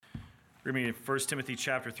We're reading 1 Timothy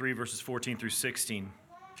chapter 3, verses 14 through 16.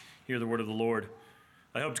 Hear the word of the Lord.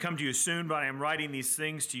 I hope to come to you soon, but I am writing these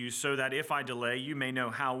things to you so that if I delay, you may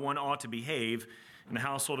know how one ought to behave in the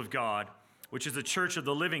household of God, which is the church of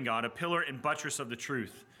the living God, a pillar and buttress of the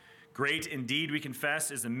truth. Great indeed, we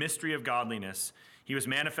confess, is the mystery of godliness. He was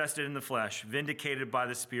manifested in the flesh, vindicated by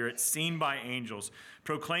the Spirit, seen by angels,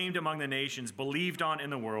 proclaimed among the nations, believed on in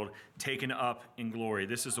the world, taken up in glory.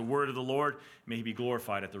 This is the word of the Lord. May he be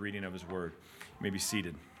glorified at the reading of his word. You may be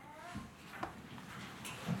seated.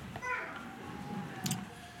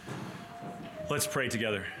 Let's pray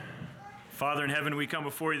together. Father in heaven, we come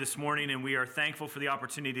before you this morning, and we are thankful for the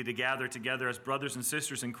opportunity to gather together as brothers and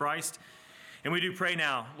sisters in Christ. And we do pray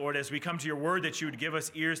now, Lord, as we come to your word, that you would give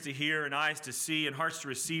us ears to hear and eyes to see and hearts to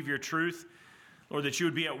receive your truth. Lord, that you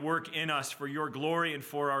would be at work in us for your glory and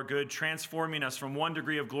for our good, transforming us from one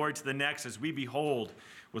degree of glory to the next as we behold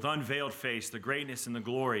with unveiled face the greatness and the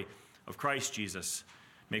glory of Christ Jesus.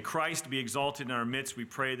 May Christ be exalted in our midst, we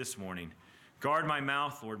pray this morning. Guard my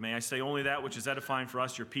mouth, Lord. May I say only that which is edifying for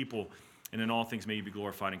us, your people, and in all things may you be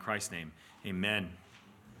glorified in Christ's name. Amen.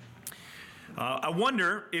 I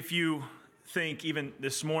wonder if you think even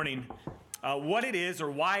this morning what it is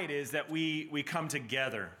or why it is that we come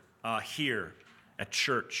together here at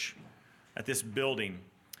church, at this building.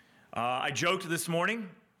 I joked this morning,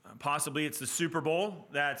 possibly it's the Super Bowl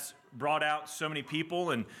that's brought out so many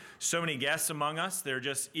people and so many guests among us. They're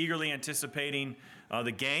just eagerly anticipating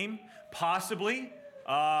the game. Possibly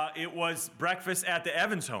it was breakfast at the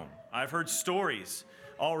Evans home. I've heard stories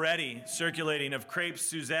already circulating of crepes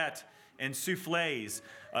Suzette and soufflés,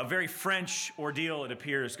 a very French ordeal, it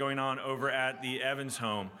appears, going on over at the Evans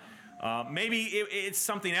home. Maybe it's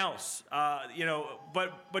something else,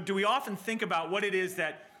 but do we often think about what it is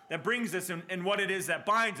that brings us and what it is that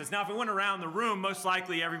binds us? Now, if we went around the room, most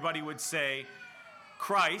likely everybody would say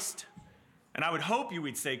Christ, and I would hope you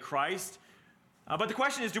would say Christ. But the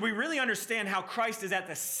question is, do we really understand how Christ is at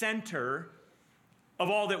the center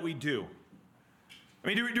of all that we do? I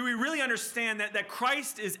mean, do we really understand that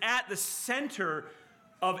Christ is at the center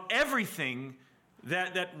of everything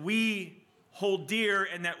that we hold dear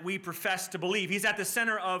and that we profess to believe? He's at the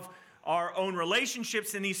center of our own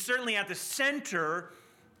relationships, and he's certainly at the center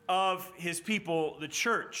of his people, the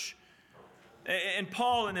church. And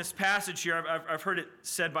Paul, in this passage here, I've heard it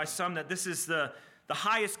said by some that this is the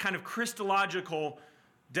highest kind of Christological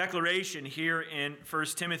declaration here in 1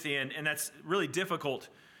 Timothy, and that's really difficult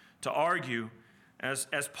to argue.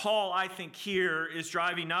 As Paul, I think, here is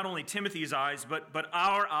driving not only Timothy's eyes, but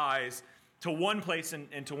our eyes to one place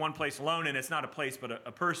and to one place alone, and it's not a place but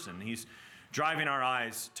a person. He's driving our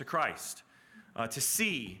eyes to Christ, to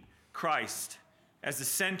see Christ as the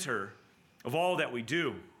center of all that we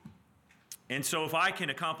do. And so if I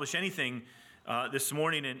can accomplish anything this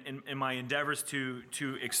morning in my endeavors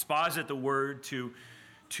to exposit the word, to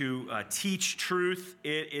teach truth,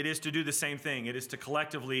 it is to do the same thing. It is to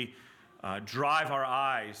collectively drive our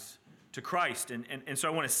eyes to Christ. And so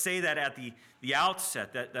I want to say that at the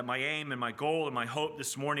outset, that my aim and my goal and my hope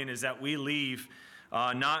this morning is that we leave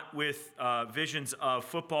not with visions of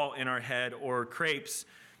football in our head or crepes,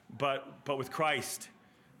 but with Christ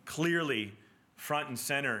clearly front and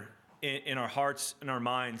center in our hearts, in our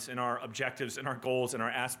minds, in our objectives, in our goals, in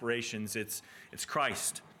our aspirations. It's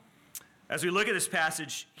Christ. As we look at this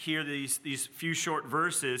passage here, these few short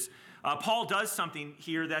verses, Paul does something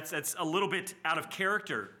here that's a little bit out of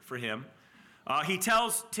character for him. He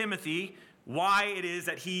tells Timothy why it is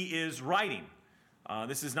that he is writing.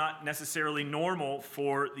 This is not necessarily normal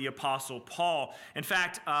for the Apostle Paul. In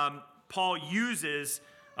fact, Paul uses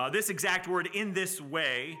this exact word in this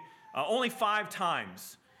way only 5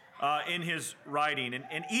 times in his writing.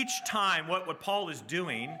 And each time what Paul is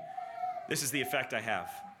doing, this is the effect I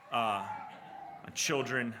have on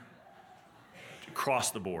children across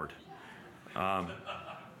the board.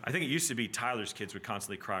 I think it used to be Tyler's kids would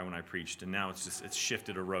constantly cry when I preached, and now it's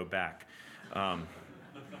shifted a row back.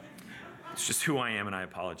 It's just who I am, and I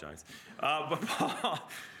apologize. But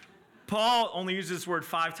Paul only uses this word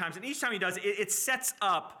 5 times, and each time he does it, it sets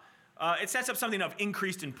up something of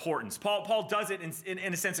increased importance. Paul does it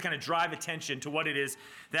in a sense to kind of drive attention to what it is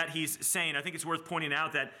that he's saying. I think it's worth pointing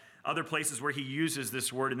out that other places where he uses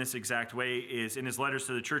this word in this exact way is in his letters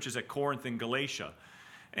to the churches at Corinth and Galatia.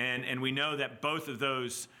 And we know that both of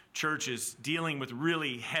those churches dealing with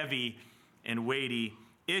really heavy and weighty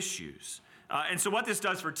issues. And so what this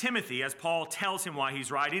does for Timothy, as Paul tells him why he's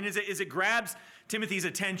writing, is it grabs Timothy's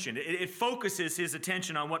attention. It focuses his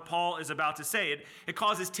attention on what Paul is about to say. It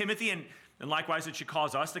causes Timothy, and likewise it should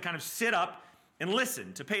cause us, to kind of sit up and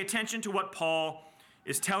listen, to pay attention to what Paul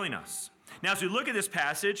is telling us. Now, as we look at this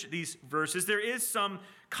passage, these verses, there is some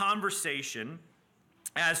conversation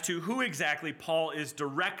as to who exactly Paul is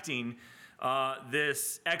directing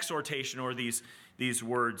this exhortation or these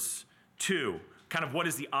words to. Kind of what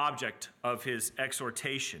is the object of his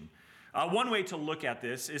exhortation. One way to look at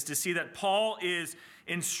this is to see that Paul is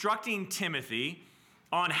instructing Timothy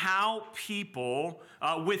on how people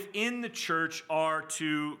within the church are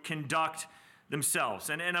to conduct themselves.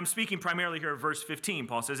 And I'm speaking primarily here of verse 15.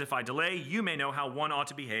 Paul says, if I delay, you may know how one ought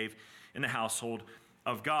to behave in the household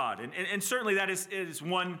of God. And certainly that is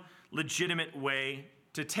one legitimate way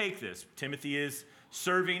to take this. Timothy is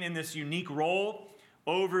serving in this unique role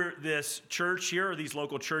over this church here, or these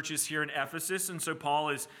local churches here in Ephesus. And so Paul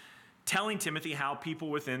is telling Timothy how people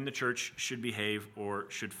within the church should behave or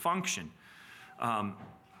should function.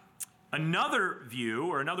 Another view,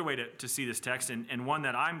 or another way to see this text, and one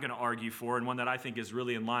that I'm going to argue for, and one that I think is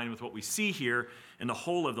really in line with what we see here in the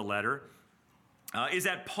whole of the letter, is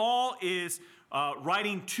that Paul is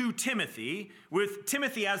writing to Timothy, with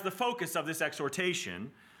Timothy as the focus of this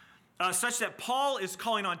exhortation, such that Paul is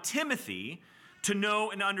calling on Timothy to know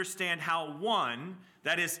and understand how one,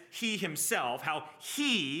 that is he himself, how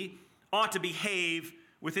he ought to behave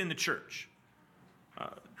within the church.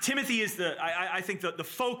 Timothy is I think the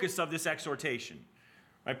focus of this exhortation.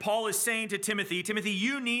 Right? Paul is saying to Timothy,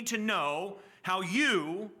 you need to know how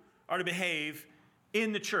you are to behave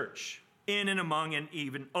in the church, in and among and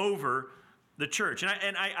even over the church.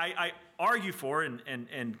 And I argue for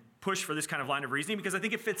and push for this kind of line of reasoning because I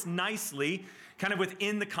think it fits nicely kind of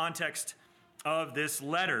within the context of this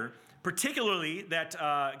letter, particularly that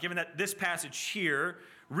given that this passage here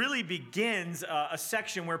really begins a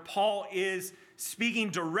section where Paul is speaking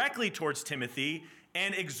directly towards Timothy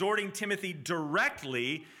and exhorting Timothy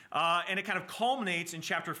directly, and it kind of culminates in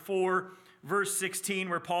chapter 4, verse 16,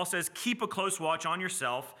 where Paul says, keep a close watch on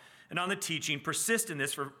yourself and on the teaching, persist in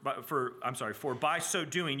this, for by so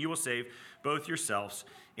doing you will save both yourselves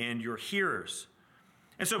and your hearers.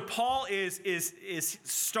 And so Paul is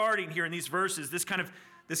starting here in these verses this kind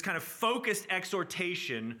of focused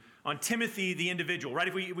exhortation on Timothy the individual, right?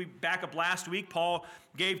 If we back up last week, Paul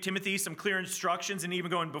gave Timothy some clear instructions, and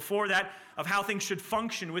even going before that, of how things should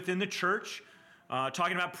function within the church,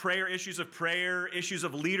 talking about prayer, issues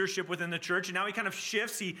of leadership within the church. And now he kind of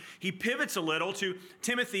shifts, he pivots a little to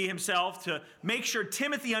Timothy himself to make sure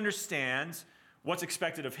Timothy understands what's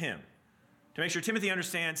expected of him, to make sure Timothy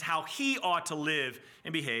understands how he ought to live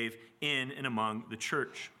and behave in and among the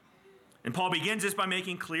church. And Paul begins this by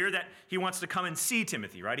making clear that he wants to come and see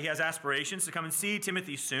Timothy, right? He has aspirations to come and see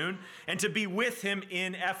Timothy soon and to be with him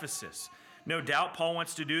in Ephesus. No doubt Paul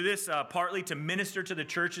wants to do this partly to minister to the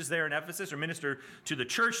churches there in Ephesus, or minister to the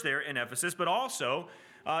church there in Ephesus, but also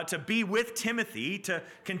to be with Timothy, to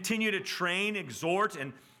continue to train, exhort,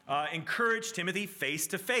 and encourage Timothy face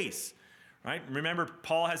to face. Right? Remember,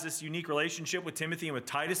 Paul has this unique relationship with Timothy and with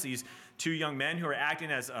Titus, these two young men who are acting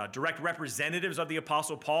as direct representatives of the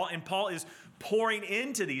Apostle Paul, and Paul is pouring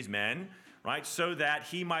into these men, right, so that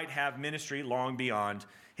he might have ministry long beyond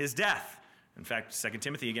his death. In fact, 2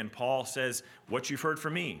 Timothy, again, Paul says, what you've heard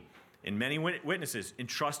from me in many witnesses,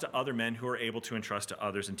 entrust to other men who are able to entrust to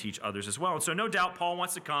others and teach others as well. And so no doubt Paul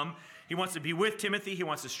wants to come. He wants to be with Timothy. He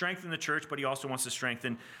wants to strengthen the church, but he also wants to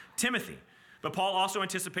strengthen Timothy. But Paul also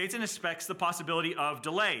anticipates and expects the possibility of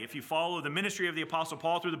delay. If you follow the ministry of the Apostle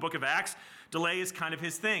Paul through the book of Acts, delay is kind of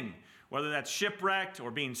his thing. Whether that's shipwrecked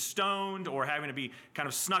or being stoned or having to be kind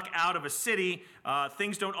of snuck out of a city,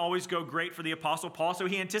 things don't always go great for the Apostle Paul, so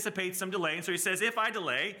he anticipates some delay. And so he says, if I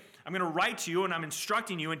delay, I'm going to write to you and I'm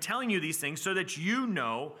instructing you and telling you these things so that you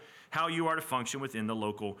know how you are to function within the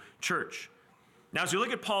local church. Now, as we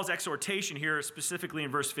look at Paul's exhortation here, specifically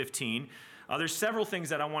in verse 15, there's several things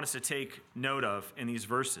that I want us to take note of in these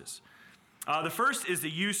verses. The first is the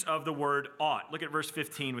use of the word ought. Look at verse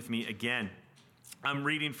 15 with me again. I'm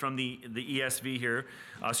reading from the ESV here,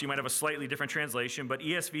 so you might have a slightly different translation, but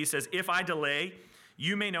ESV says, if I delay,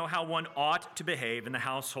 you may know how one ought to behave in the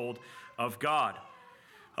household of God.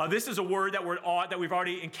 This is a word ought, that we've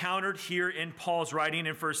already encountered here in Paul's writing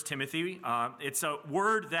in 1 Timothy. It's a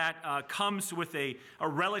word that comes with a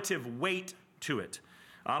relative weight to it.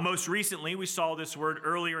 Most recently, we saw this word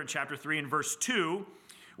earlier in chapter 3 and verse 2,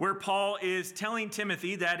 where Paul is telling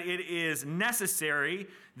Timothy that it is necessary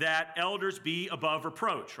that elders be above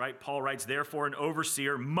reproach, right? Paul writes, therefore, an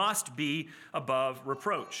overseer must be above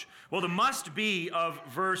reproach. Well, the must be of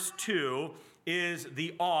verse 2 is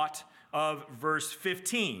the ought of verse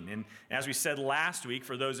 15. And as we said last week,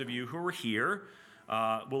 for those of you who were here,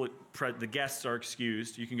 the guests are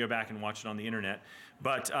excused. You can go back and watch it on the internet.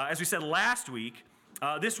 But as we said last week,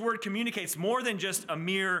 this word communicates more than just a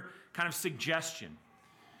mere kind of suggestion.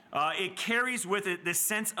 It carries with it this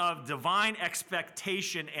sense of divine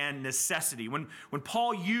expectation and necessity. When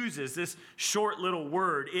Paul uses this short little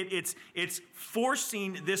word, it's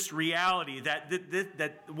forcing this reality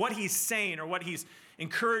that what he's saying or what he's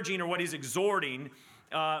encouraging or what he's exhorting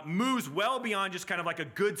moves well beyond just kind of like a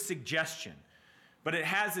good suggestion. But it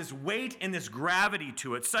has this weight and this gravity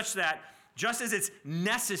to it such that just as it's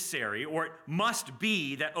necessary, or it must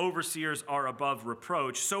be, that overseers are above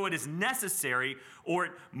reproach, so it is necessary, or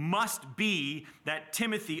it must be, that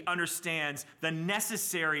Timothy understands the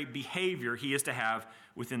necessary behavior he is to have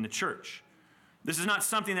within the church. This is not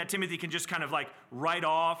something that Timothy can just kind of like write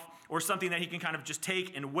off, or something that he can kind of just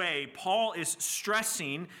take and weigh. Paul is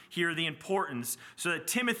stressing here the importance so that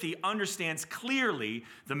Timothy understands clearly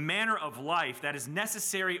the manner of life that is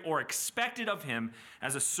necessary or expected of him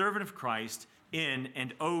as a servant of Christ in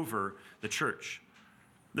and over the church.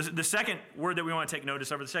 The second word that we want to take notice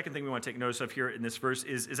of, or the second thing we want to take notice of here in this verse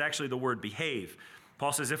is actually the word behave.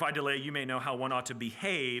 Paul says, if I delay, you may know how one ought to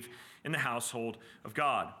behave in the household of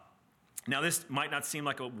God. Now, this might not seem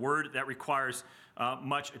like a word that requires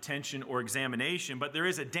much attention or examination, but there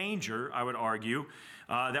is a danger, I would argue,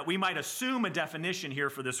 that we might assume a definition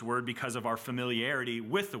here for this word because of our familiarity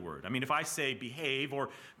with the word. I mean, if I say behave or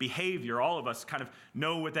behavior, all of us kind of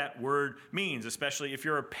know what that word means, especially if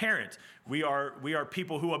you're a parent. We are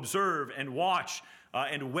people who observe and watch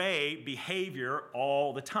and weigh behavior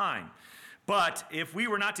all the time. But if we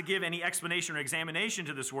were not to give any explanation or examination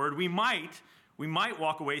to this word, we might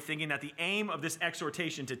walk away thinking that the aim of this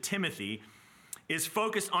exhortation to Timothy is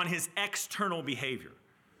focused on his external behavior,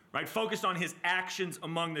 right? Focused on his actions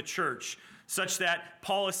among the church, such that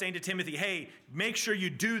Paul is saying to Timothy, hey, make sure you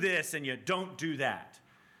do this and you don't do that.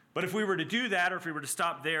 But if we were to do that, or if we were to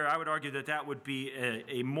stop there, I would argue that that would be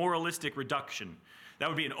a moralistic reduction. That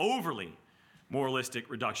would be an overly moralistic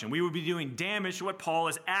reduction. We would be doing damage to what Paul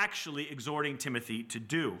is actually exhorting Timothy to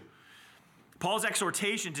do. Paul's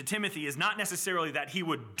exhortation to Timothy is not necessarily that he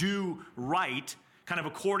would do right, kind of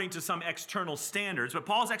according to some external standards, but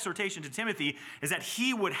Paul's exhortation to Timothy is that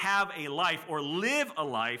he would have a life or live a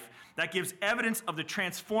life that gives evidence of the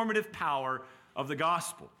transformative power of the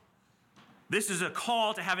gospel. This is a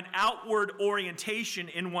call to have an outward orientation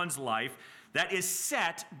in one's life that is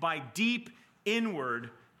set by deep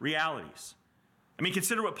inward realities. I mean,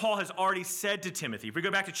 consider what Paul has already said to Timothy. If we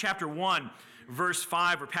go back to chapter 1, verse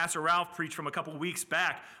 5, where Pastor Ralph preached from a couple weeks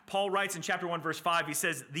back, Paul writes in chapter 1, verse 5, he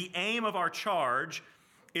says, the aim of our charge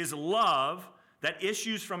is love that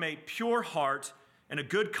issues from a pure heart and a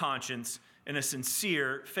good conscience and a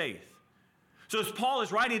sincere faith. So as Paul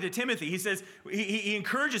is writing to Timothy, he says, he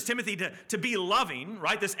encourages Timothy to be loving,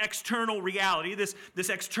 right? This external reality, this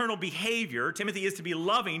external behavior. Timothy is to be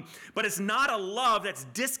loving, but it's not a love that's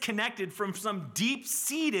disconnected from some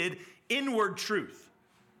deep-seated inward truth.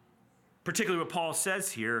 Particularly what Paul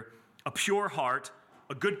says here, a pure heart,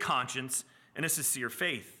 a good conscience, and a sincere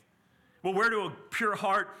faith. Well, where do a pure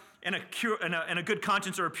heart and a good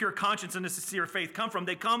conscience, or a pure conscience and a sincere faith come from?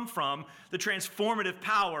 They come from the transformative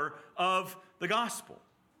power of the gospel.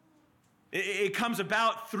 It comes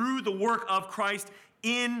about through the work of Christ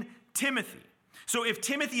in Timothy. So if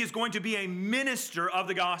Timothy is going to be a minister of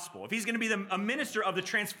the gospel, if he's going to be a minister of the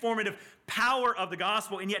transformative power of the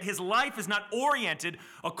gospel, and yet his life is not oriented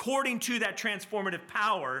according to that transformative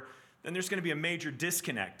power, then there's going to be a major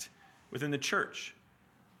disconnect within the church.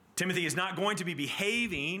 Timothy is not going to be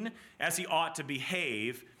behaving as he ought to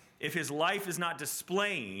behave if his life is not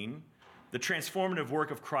displaying the transformative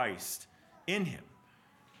work of Christ in him.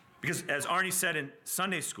 Because as Arnie said in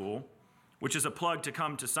Sunday school, which is a plug to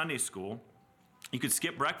come to Sunday school, you could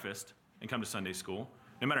skip breakfast and come to Sunday school.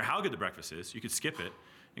 No matter how good the breakfast is, you could skip it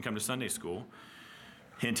and come to Sunday school.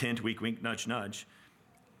 Hint, hint, wink, wink, nudge, nudge.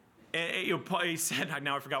 And he said,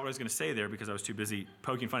 now I forgot what I was going to say there because I was too busy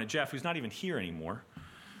poking fun at Jeff, who's not even here anymore.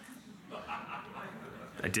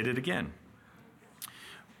 I did it again.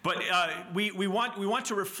 But we want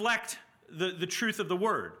to reflect the truth of the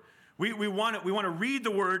word. We want to read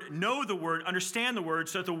the word, know the word, understand the word,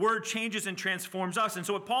 so that the word changes and transforms us. And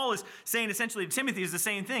so what Paul is saying essentially to Timothy is the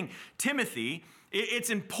same thing. Timothy, it's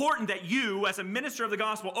important that you, as a minister of the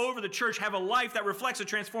gospel over the church, have a life that reflects the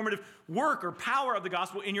transformative work or power of the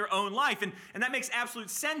gospel in your own life. And that makes absolute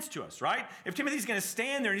sense to us, right? If Timothy's going to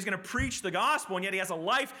stand there and he's going to preach the gospel, and yet he has a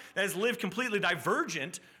life that has lived completely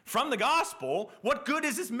divergent from the gospel, what good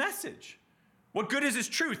is his message? What good is his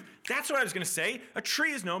truth? That's what I was going to say. A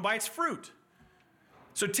tree is known by its fruit.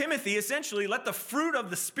 So Timothy, essentially, let the fruit of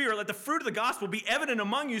the Spirit, let the fruit of the gospel be evident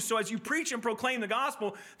among you, so as you preach and proclaim the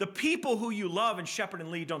gospel, the people who you love and shepherd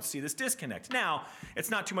and lead don't see this disconnect. Now, it's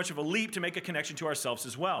not too much of a leap to make a connection to ourselves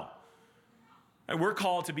as well. And we're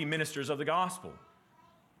called to be ministers of the gospel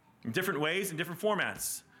in different ways, in different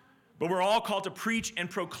formats. But we're all called to preach and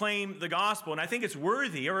proclaim the gospel. And I think it's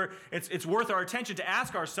worthy, or it's worth our attention to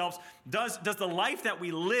ask ourselves, does the life that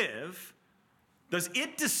we live, does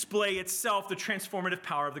it display itself the transformative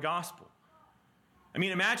power of the gospel? I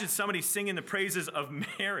mean, imagine somebody singing the praises of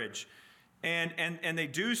marriage, and they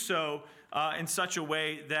do so in such a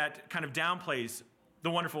way that kind of downplays the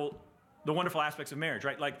wonderful aspects of marriage,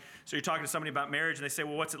 right? Like, so you're talking to somebody about marriage, and they say,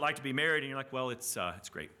 well, what's it like to be married? And you're like, well, it's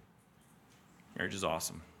great. Marriage is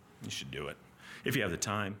awesome. You should do it if you have the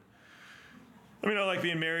time. I mean, I like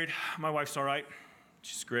being married. My wife's all right.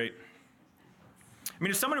 She's great. I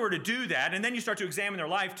mean, if someone were to do that, and then you start to examine their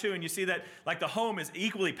life too, and you see that like the home is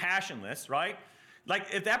equally passionless, right? Like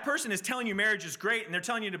if that person is telling you marriage is great and they're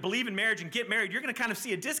telling you to believe in marriage and get married, you're going to kind of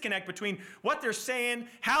see a disconnect between what they're saying,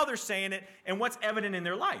 how they're saying it, and what's evident in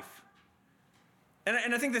their life.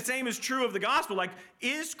 And I think the same is true of the gospel. Like,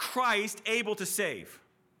 is Christ able to save?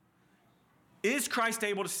 Is Christ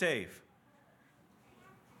able to save?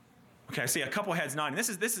 Okay, I see a couple heads nodding. This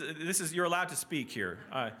is you're allowed to speak here.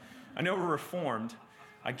 I know we're Reformed.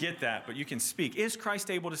 I get that, but you can speak. Is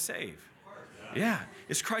Christ able to save? Yeah.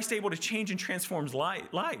 Is Christ able to change and transform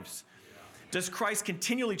lives? Does Christ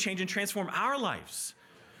continually change and transform our lives?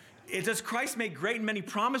 Does Christ make great and many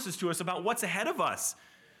promises to us about what's ahead of us?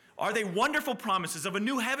 Are they wonderful promises of a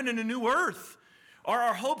new heaven and a new earth? Are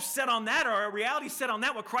our hopes set on that? Are our realities set on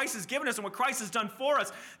that, what Christ has given us and what Christ has done for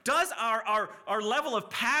us? Does our level of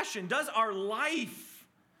passion, does our life,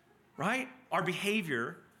 right, our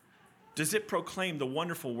behavior, does it proclaim the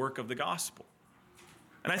wonderful work of the gospel?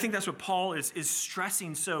 And I think that's what Paul is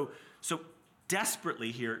stressing so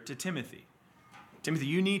desperately here to Timothy. Timothy,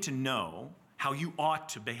 you need to know how you ought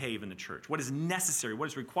to behave in the church, what is necessary, what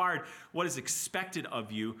is required, what is expected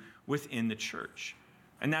of you within the church.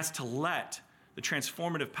 And that's to let the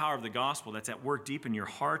transformative power of the gospel that's at work deep in your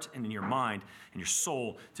heart and in your mind and your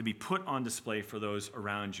soul to be put on display for those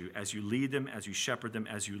around you as you lead them, as you shepherd them,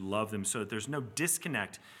 as you love them, so that there's no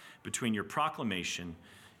disconnect between your proclamation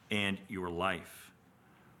and your life.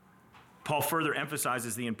 Paul further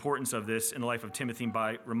emphasizes the importance of this in the life of Timothy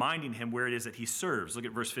by reminding him where it is that he serves. Look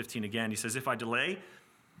at verse 15 again. He says, if I delay,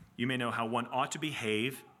 you may know how one ought to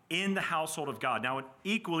behave in the household of God. Now, an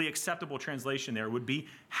equally acceptable translation there would be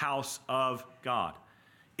house of God.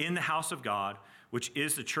 In the house of God, which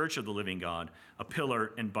is the church of the living God, a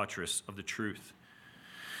pillar and buttress of the truth.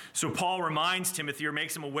 So Paul reminds Timothy, or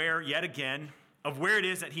makes him aware yet again, of where it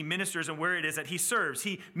is that he ministers and where it is that he serves.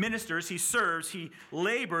 He ministers, he serves, he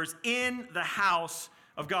labors in the house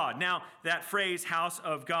of God. Now, that phrase, house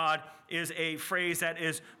of God, is a phrase that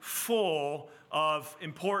is full of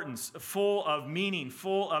importance, full of meaning,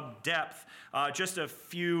 full of depth. Just a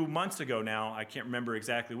few months ago now, I can't remember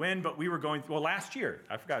exactly when, but we were going, last year,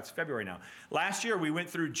 I forgot, it's February now. Last year, we went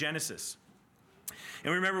through Genesis. And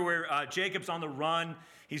we remember where Jacob's on the run,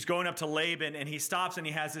 he's going up to Laban, and he stops and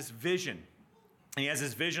he has this vision. And he has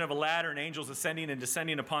this vision of a ladder and angels ascending and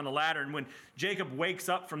descending upon the ladder. And when Jacob wakes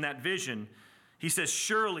up from that vision, he says,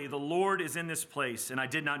 surely the Lord is in this place, and I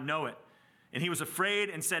did not know it. And he was afraid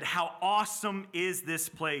and said, how awesome is this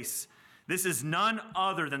place? This is none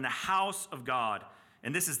other than the house of God,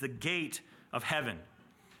 and this is the gate of heaven.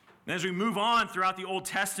 And as we move on throughout the Old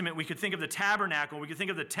Testament, we could think of the tabernacle, we could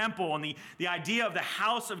think of the temple, and the idea of the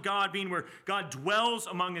house of God being where God dwells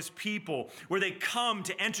among his people, where they come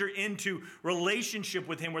to enter into relationship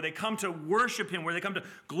with him, where they come to worship him, where they come to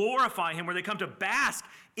glorify him, where they come to bask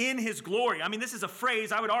in his glory. I mean, this is a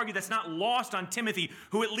phrase, I would argue, that's not lost on Timothy,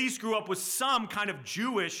 who at least grew up with some kind of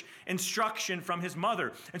Jewish instruction from his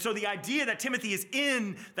mother. And so the idea that Timothy is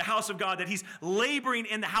in the house of God, that he's laboring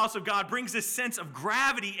in the house of God, brings this sense of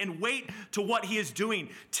gravity and weight to what he is doing.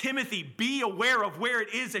 Timothy, be aware of where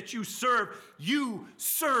it is that you serve. You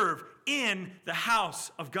serve in the house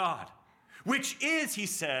of God, which is, he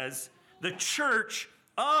says, the church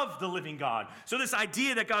of the living God. So this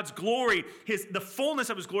idea that God's glory, the fullness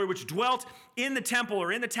of his glory, which dwelt in the temple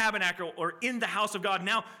or in the tabernacle or in the house of God,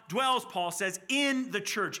 now dwells, Paul says, in the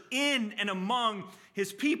church, in and among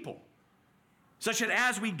his people. Such that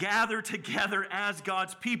as we gather together as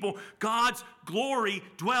God's people, God's glory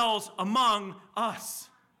dwells among us.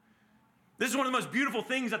 This is one of the most beautiful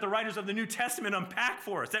things that the writers of the New Testament unpack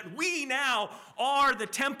for us, that we now are the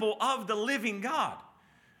temple of the living God.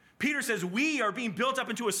 Peter says we are being built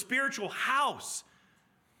up into a spiritual house.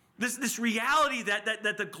 This reality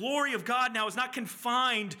that the glory of God now is not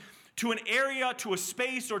confined to an area, to a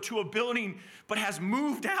space, or to a building, but has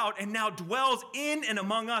moved out and now dwells in and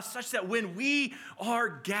among us, such that when we are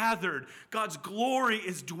gathered, God's glory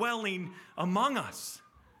is dwelling among us.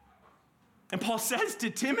 And Paul says to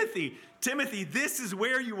Timothy, Timothy, this is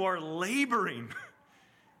where you are laboring.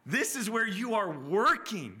 This is where you are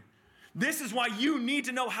working. This is why you need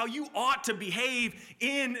to know how you ought to behave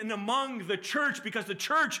in and among the church, because the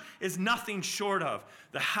church is nothing short of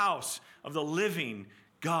the house of the living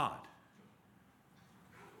God.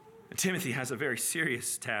 And Timothy has a very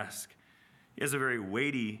serious task. He has a very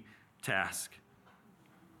weighty task.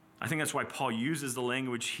 I think that's why Paul uses the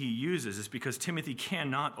language he uses, is because Timothy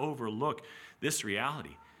cannot overlook this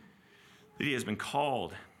reality, that he has been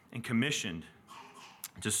called and commissioned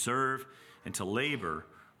to serve and to labor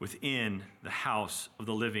within the house of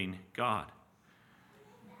the living God.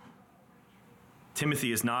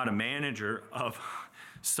 Timothy is not a manager of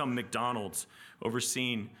some McDonald's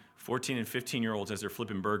overseeing 14 and 15-year-olds as they're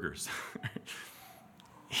flipping burgers.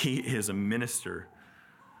 He is a minister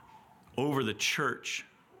over the church,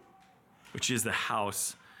 which is the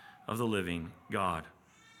house of the living God.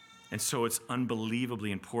 And so it's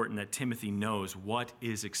unbelievably important that Timothy knows what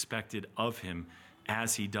is expected of him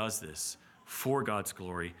as he does this for God's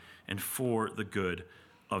glory and for the good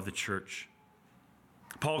of the church.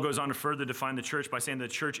 Paul goes on to further define the church by saying the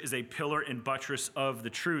church is a pillar and buttress of the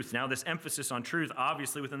truth. Now, this emphasis on truth,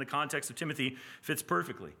 obviously within the context of Timothy, fits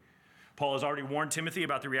perfectly. Paul has already warned Timothy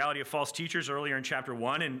about the reality of false teachers earlier in chapter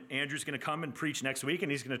 1, and Andrew's going to come and preach next week,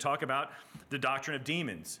 and he's going to talk about the doctrine of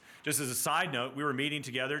demons. Just as a side note, we were meeting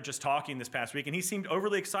together, just talking this past week, and he seemed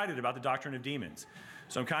overly excited about the doctrine of demons.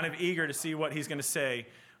 So I'm kind of eager to see what he's going to say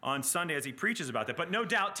on Sunday as he preaches about that. But no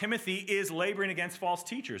doubt, Timothy is laboring against false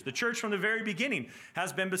teachers. The church from the very beginning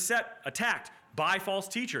has been attacked by false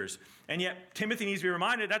teachers. And yet, Timothy needs to be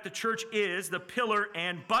reminded that the church is the pillar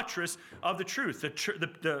and buttress of the truth.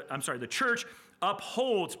 The church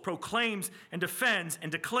upholds, proclaims, and defends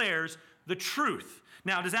and declares the truth.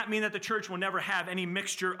 Now, does that mean that the church will never have any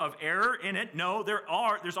mixture of error in it? No, there's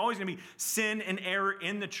always going to be sin and error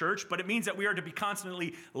in the church, but it means that we are to be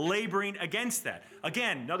constantly laboring against that.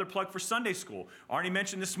 Again, another plug for Sunday school. Arnie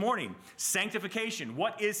mentioned this morning, sanctification.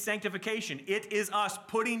 What is sanctification? It is us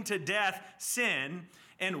putting to death sin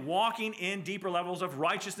and walking in deeper levels of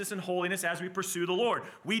righteousness and holiness as we pursue the Lord.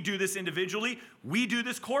 We do this individually. We do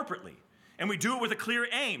this corporately. And we do it with a clear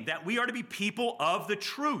aim, that we are to be people of the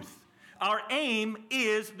truth. Our aim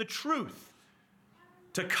is the truth,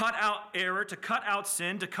 to cut out error, to cut out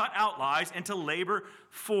sin, to cut out lies, and to labor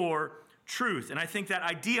for truth. And I think that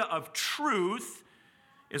idea of truth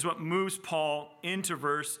is what moves Paul into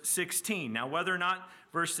verse 16. Now, whether or not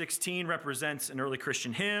verse 16 represents an early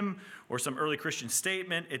Christian hymn or some early Christian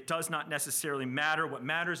statement, it does not necessarily matter. What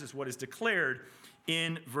matters is what is declared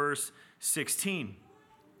in verse 16.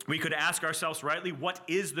 We could ask ourselves rightly, what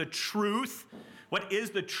is the truth? What is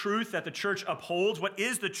the truth that the church upholds? What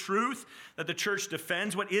is the truth that the church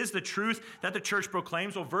defends? What is the truth that the church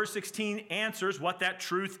proclaims? Well, verse 16 answers what that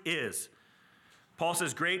truth is. Paul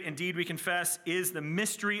says, "Great indeed, we confess, is the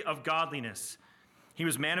mystery of godliness. He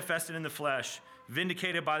was manifested in the flesh,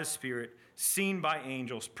 vindicated by the Spirit, seen by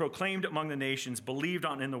angels, proclaimed among the nations, believed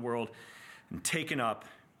on in the world, and taken up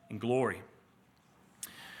in glory."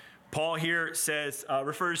 Paul here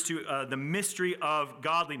refers to the mystery of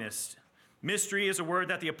godliness. Mystery is a word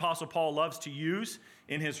that the Apostle Paul loves to use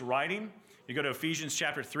in his writing. You go to Ephesians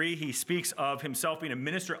chapter 3, he speaks of himself being a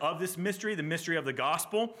minister of this mystery, the mystery of the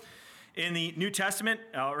gospel. In the New Testament,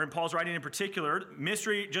 or in Paul's writing in particular,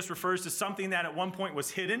 mystery just refers to something that at one point was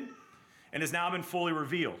hidden and has now been fully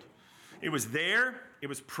revealed. It was there, it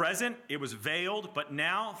was present, it was veiled, but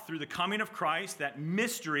now through the coming of Christ, that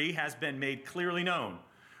mystery has been made clearly known.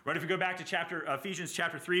 Right? If you go back to Ephesians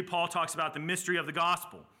chapter 3, Paul talks about the mystery of the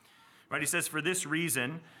gospel. Right? He says, "For this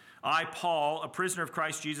reason, I, Paul, a prisoner of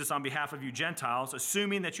Christ Jesus on behalf of you Gentiles,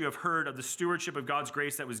 assuming that you have heard of the stewardship of God's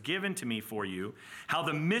grace that was given to me for you, how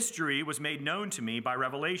the mystery was made known to me by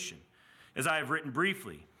revelation, as I have written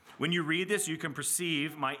briefly. When you read this, you can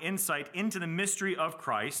perceive my insight into the mystery of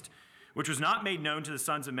Christ, which was not made known to the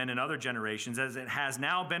sons of men in other generations, as it has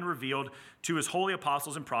now been revealed to his holy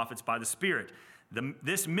apostles and prophets by the Spirit.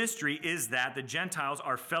 This mystery is that the Gentiles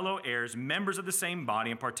are fellow heirs, members of the same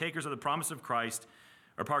body, and partakers of the promise of Christ,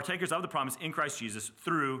 or partakers of the promise in Christ Jesus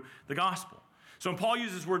through the gospel." So when Paul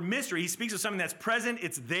uses the word mystery, he speaks of something that's present,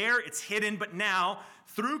 it's there, it's hidden, but now,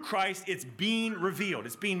 through Christ, it's being revealed.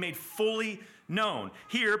 It's being made fully known.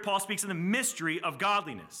 Here, Paul speaks of the mystery of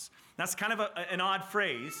godliness. That's kind of an odd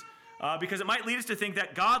phrase, because it might lead us to think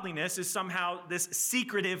that godliness is somehow this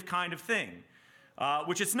secretive kind of thing,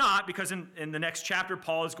 which it's not, because in the next chapter,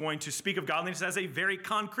 Paul is going to speak of godliness as a very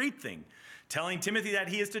concrete thing, telling Timothy that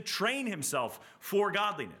he is to train himself for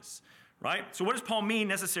godliness, right? So what does Paul mean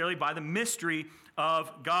necessarily by the mystery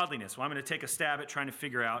of godliness? Well, I'm going to take a stab at trying to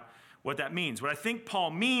figure out what that means. What I think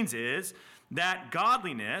Paul means is that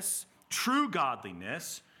godliness, true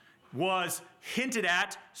godliness, was hinted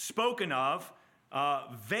at, spoken of,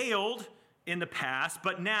 veiled in the past,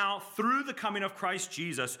 but now through the coming of Christ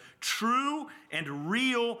Jesus, true and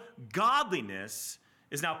real godliness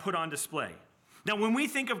is now put on display. Now, when we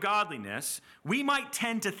think of godliness, we might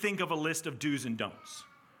tend to think of a list of do's and don'ts,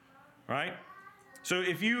 right? So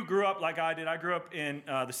if you grew up like I did, I grew up in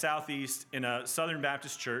the Southeast in a Southern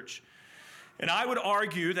Baptist church, and I would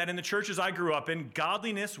argue that in the churches I grew up in,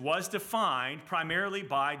 godliness was defined primarily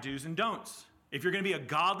by do's and don'ts. If you're going to be a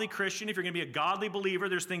godly Christian, if you're going to be a godly believer,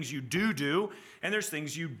 there's things you do, and there's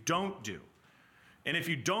things you don't do. And if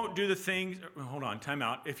you don't do the things, hold on, time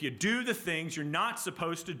out. If you do the things you're not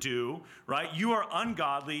supposed to do, right, you are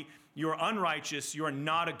ungodly, you are unrighteous, you are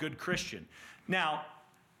not a good Christian. Now,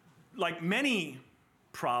 like many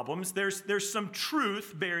problems, there's some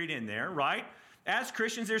truth buried in there, right? As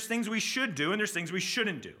Christians, there's things we should do and there's things we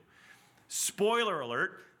shouldn't do. Spoiler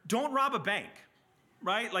alert, don't rob a bank,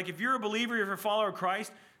 right? Like if you're a believer, if you're a follower of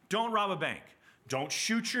Christ, don't rob a bank. Don't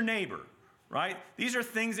shoot your neighbor, right? These are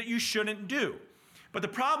things that you shouldn't do. But the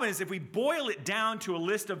problem is, if we boil it down to a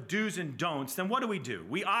list of do's and don'ts, then what do?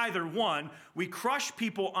 We either, one, we crush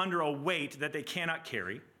people under a weight that they cannot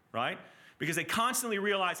carry, right? Because they constantly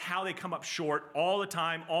realize how they come up short all the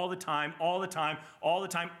time, all the time, all the time, all the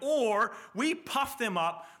time. Or we puff them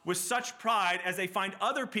up with such pride as they find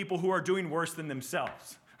other people who are doing worse than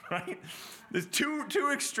themselves, right? There's two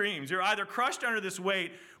extremes. You're either crushed under this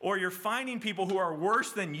weight, or you're finding people who are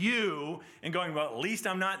worse than you and going, well, at least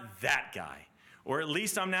I'm not that guy. Or at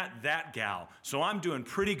least I'm not that gal, so I'm doing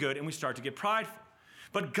pretty good, and we start to get prideful.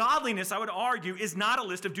 But godliness, I would argue, is not a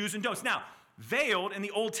list of do's and don'ts. Now, veiled in the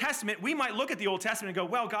Old Testament, we might look at the Old Testament and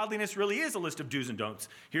go, well, godliness really is a list of do's and don'ts.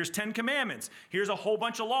 Here's 10 commandments. Here's a whole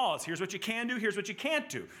bunch of laws. Here's what you can do. Here's what you can't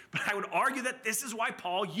do. But I would argue that this is why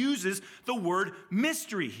Paul uses the word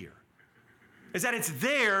mystery here, is that it's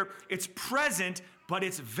there, it's present, but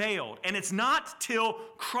it's veiled. And it's not till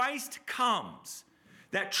Christ comes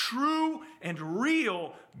that true and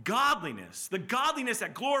real godliness, the godliness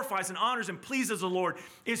that glorifies and honors and pleases the Lord,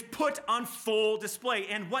 is put on full display.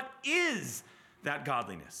 And what is that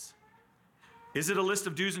godliness? Is it a list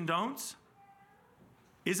of do's and don'ts?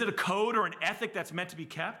 Is it a code or an ethic that's meant to be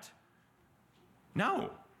kept? No.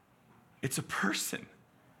 It's a person.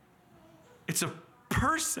 It's a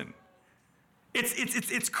person.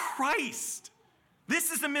 It's Christ.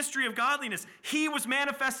 This is the mystery of godliness. He was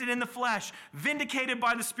manifested in the flesh, vindicated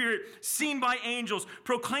by the Spirit, seen by angels,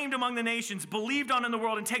 proclaimed among the nations, believed on in the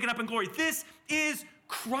world, and taken up in glory. This is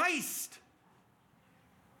Christ.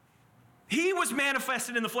 He was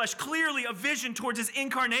manifested in the flesh, clearly a vision towards his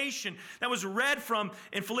incarnation that was read from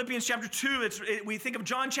in Philippians chapter 2. We think of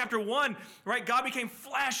John chapter 1, right? God became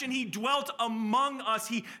flesh and he dwelt among us.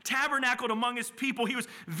 He tabernacled among his people. He was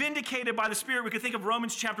vindicated by the Spirit. We could think of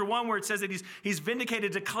Romans chapter 1 where it says that he's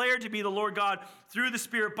vindicated, declared to be the Lord God through the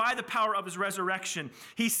Spirit by the power of his resurrection.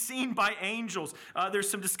 He's seen by angels. There's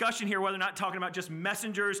some discussion here whether or not talking about just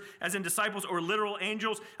messengers as in disciples or literal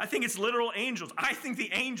angels. I think it's literal angels. I think the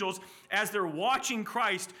angels, as they're watching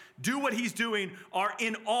Christ do what he's doing, are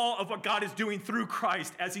in awe of what God is doing through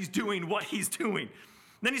Christ as he's doing what he's doing.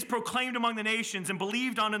 Then he's proclaimed among the nations and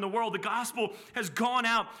believed on in the world. The gospel has gone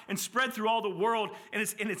out and spread through all the world, and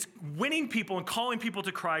it's winning people and calling people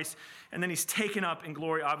to Christ. And then he's taken up in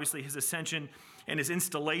glory, obviously, his ascension and his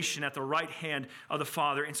installation at the right hand of the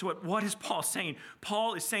Father. And so what is Paul saying?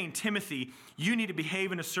 Paul is saying, Timothy, you need to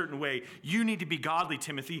behave in a certain way. You need to be godly,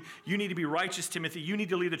 Timothy. You need to be righteous, Timothy. You need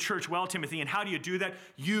to lead the church well, Timothy. And how do you do that?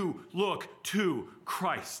 You look to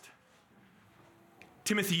Christ.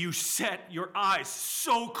 Timothy, you set your eyes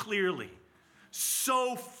so clearly,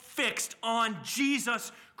 so fixed on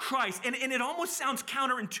Jesus Christ. And it almost sounds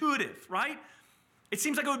counterintuitive, right? It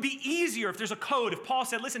seems like it would be easier if there's a code. If Paul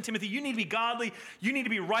said, listen, Timothy, you need to be godly. You need to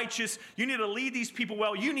be righteous. You need to lead these people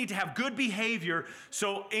well. You need to have good behavior.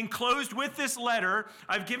 So enclosed with this letter,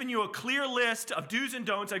 I've given you a clear list of do's and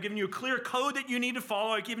don'ts. I've given you a clear code that you need to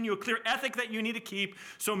follow. I've given you a clear ethic that you need to keep.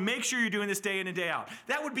 So make sure you're doing this day in and day out.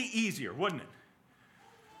 That would be easier, wouldn't it?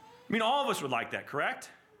 I mean, all of us would like that, correct?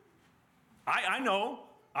 I know.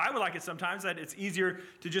 I would like it sometimes that it's easier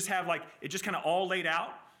to just have it just kind of all laid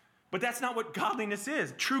out. But that's not what godliness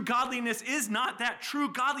is. True godliness is not that. True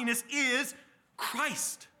godliness is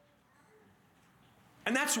Christ.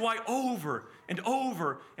 And that's why over and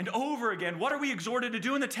over and over again, what are we exhorted to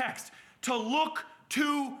do in the text? To look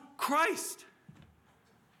to Christ.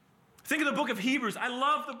 Think of the book of Hebrews. I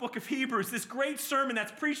love the book of Hebrews, this great sermon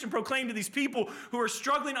that's preached and proclaimed to these people who are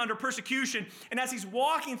struggling under persecution. And as he's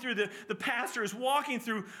walking through, the pastor is walking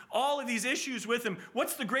through all of these issues with them,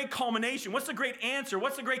 what's the great culmination? What's the great answer?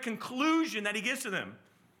 What's the great conclusion that he gives to them?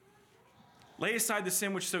 Lay aside the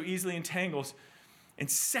sin which so easily entangles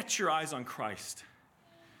and set your eyes on Christ,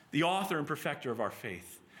 the author and perfecter of our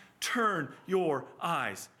faith. Turn your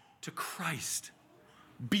eyes to Christ.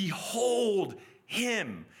 Behold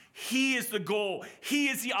him. He is the goal. He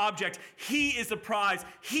is the object. He is the prize.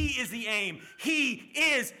 He is the aim. He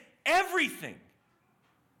is everything.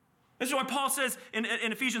 This is why Paul says in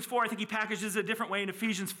Ephesians 4, I think he packages it a different way in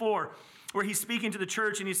Ephesians 4, where he's speaking to the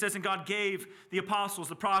church and he says, and God gave the apostles,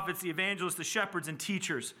 the prophets, the evangelists, the shepherds, and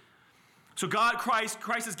teachers. So Christ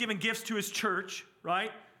has given gifts to his church,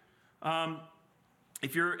 right?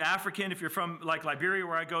 If you're African, if you're from like Liberia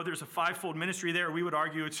where I go, there's a fivefold ministry there. We would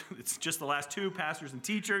argue it's just the last two, pastors and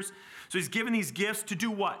teachers. So he's given these gifts to do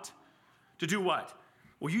what? To do what?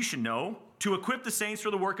 Well, you should know, to equip the saints for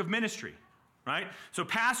the work of ministry, right? So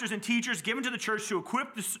pastors and teachers given to the church to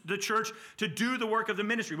equip the church to do the work of the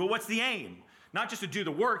ministry. Well, what's the aim? Not just to do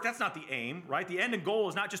the work, that's not the aim, right? The end and goal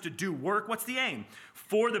is not just to do work. What's the aim?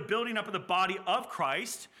 For the building up of the body of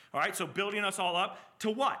Christ, all right? So building us all up to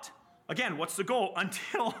what? Again, what's the goal?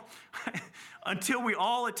 Until we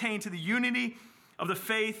all attain to the unity of the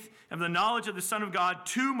faith and the knowledge of the Son of God,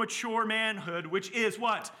 to mature manhood, which is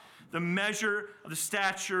what? The measure of the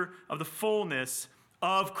stature of the fullness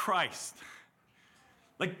of Christ.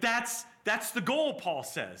 Like that's the goal, Paul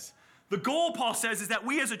says. The goal, Paul says, is that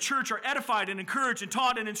we as a church are edified and encouraged and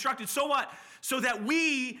taught and instructed. So what? So that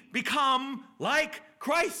we become like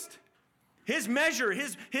Christ. His measure,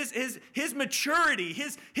 his maturity,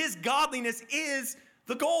 his godliness is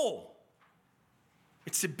the goal.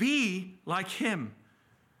 It's to be like him.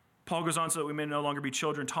 Paul goes on, so that we may no longer be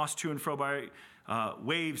children tossed to and fro by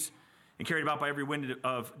waves and carried about by every wind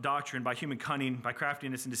of doctrine, by human cunning, by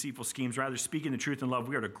craftiness and deceitful schemes. Rather, speaking the truth in love,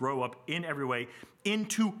 we are to grow up in every way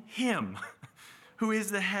into him who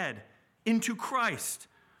is the head, into Christ,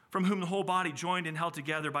 from whom the whole body, joined and held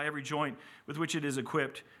together by every joint with which it is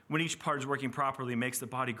equipped, when each part is working properly, makes the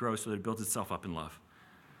body grow so that it builds itself up in love.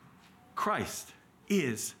 Christ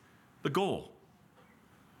is the goal.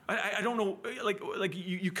 I don't know, like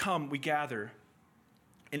you come, we gather,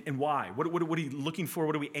 and why? What are you looking for?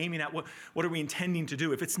 What are we aiming at? What are we intending to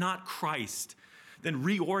do? If it's not Christ, then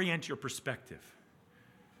reorient your perspective.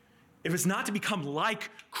 If it's not to become like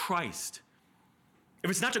Christ, if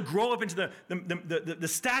it's not to grow up into the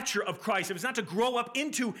stature of Christ, if it's not to grow up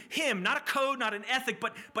into him, not a code, not an ethic,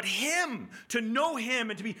 but him, to know him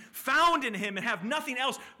and to be found in him and have nothing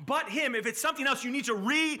else but him, if it's something else, you need to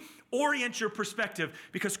reorient your perspective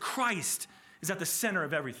because Christ is at the center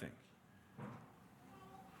of everything.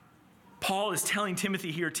 Paul is telling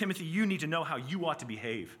Timothy here, Timothy, you need to know how you ought to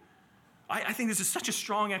behave. I think this is such a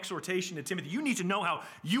strong exhortation to Timothy. You need to know how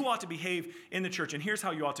you ought to behave in the church, and here's how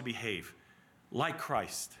you ought to behave. Like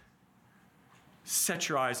Christ. Set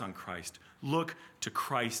your eyes on Christ. Look to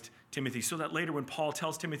Christ, Timothy, so that later when Paul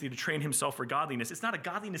tells Timothy to train himself for godliness, it's not a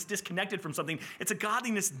godliness disconnected from something. It's a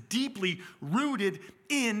godliness deeply rooted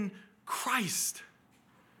in Christ.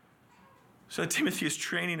 So that Timothy is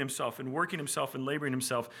training himself and working himself and laboring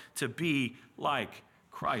himself to be like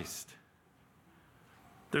Christ.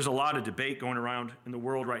 There's a lot of debate going around in the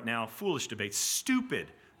world right now, foolish debate, stupid.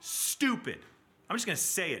 I'm just going to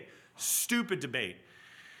say it. Stupid debate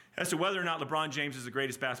as to whether or not LeBron James is the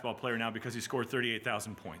greatest basketball player now because he scored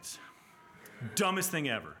 38,000 points. Dumbest thing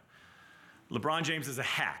ever. LeBron James is a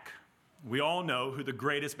hack. We all know who the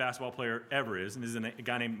greatest basketball player ever is, and is a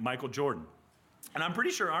guy named Michael Jordan. And I'm pretty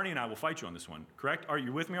sure Arnie and I will fight you on this one, correct? Are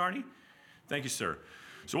you with me, Arnie? Thank you, sir.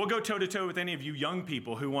 So we'll go toe-to-toe with any of you young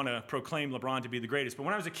people who want to proclaim LeBron to be the greatest. But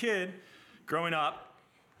when I was a kid, growing up,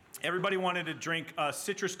 everybody wanted to drink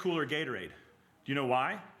Citrus Cooler Gatorade. Do you know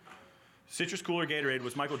why? Citrus Cooler Gatorade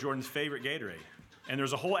was Michael Jordan's favorite Gatorade. And there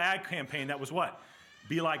was a whole ad campaign that was what?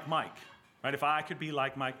 Be like Mike. Right? If I could be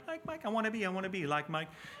like Mike, I want to be like Mike.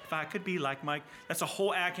 If I could be like Mike. That's a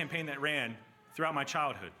whole ad campaign that ran throughout my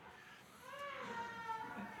childhood.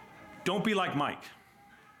 Don't be like Mike.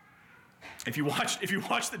 If you watch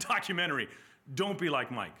the documentary, don't be like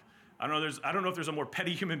Mike. I don't know if there's a more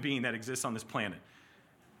petty human being that exists on this planet.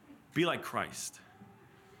 Be like Christ.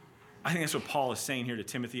 I think that's what Paul is saying here to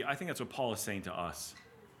Timothy. I think that's what Paul is saying to us.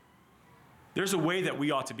 There's a way that we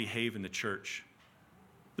ought to behave in the church.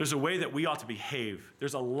 There's a way that we ought to behave.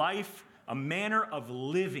 There's a life, a manner of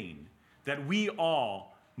living that we all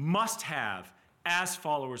must have as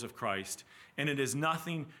followers of Christ, and it is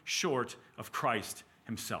nothing short of Christ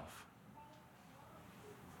himself.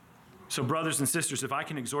 So, brothers and sisters, if I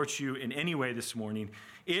can exhort you in any way this morning,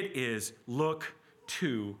 it is look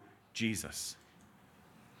to Jesus.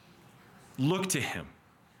 Look to him.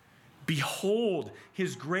 Behold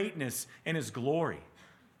his greatness and his glory.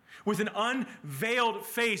 With an unveiled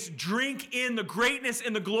face, drink in the greatness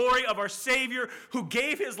and the glory of our Savior who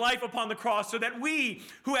gave his life upon the cross so that we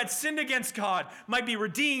who had sinned against God might be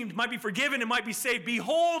redeemed, might be forgiven, and might be saved.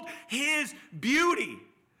 Behold his beauty.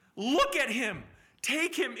 Look at him.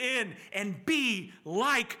 Take him in and be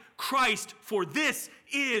like Christ, for this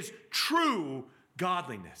is true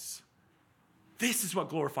godliness. This is what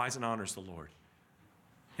glorifies and honors the Lord.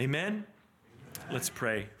 Amen? Let's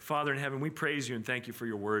pray. Father in heaven, we praise you and thank you for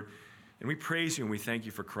your word. And we praise you and we thank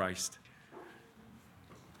you for Christ.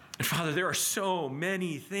 And Father, there are so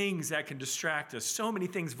many things that can distract us, so many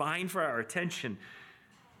things vying for our attention.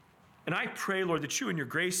 And I pray, Lord, that you in your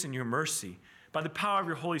grace and your mercy, by the power of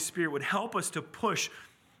your Holy Spirit, would help us to push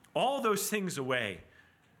all those things away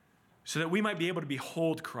so that we might be able to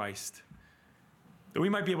behold Christ, that we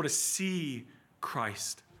might be able to see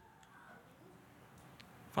Christ.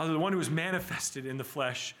 Father, the one who is manifested in the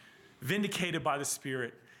flesh, vindicated by the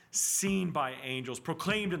Spirit, seen by angels,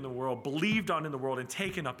 proclaimed in the world, believed on in the world, and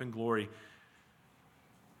taken up in glory.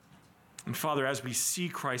 And Father, as we see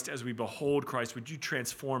Christ, as we behold Christ, would you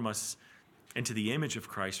transform us into the image of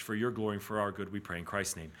Christ for your glory and for our good, we pray in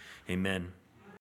Christ's name. Amen.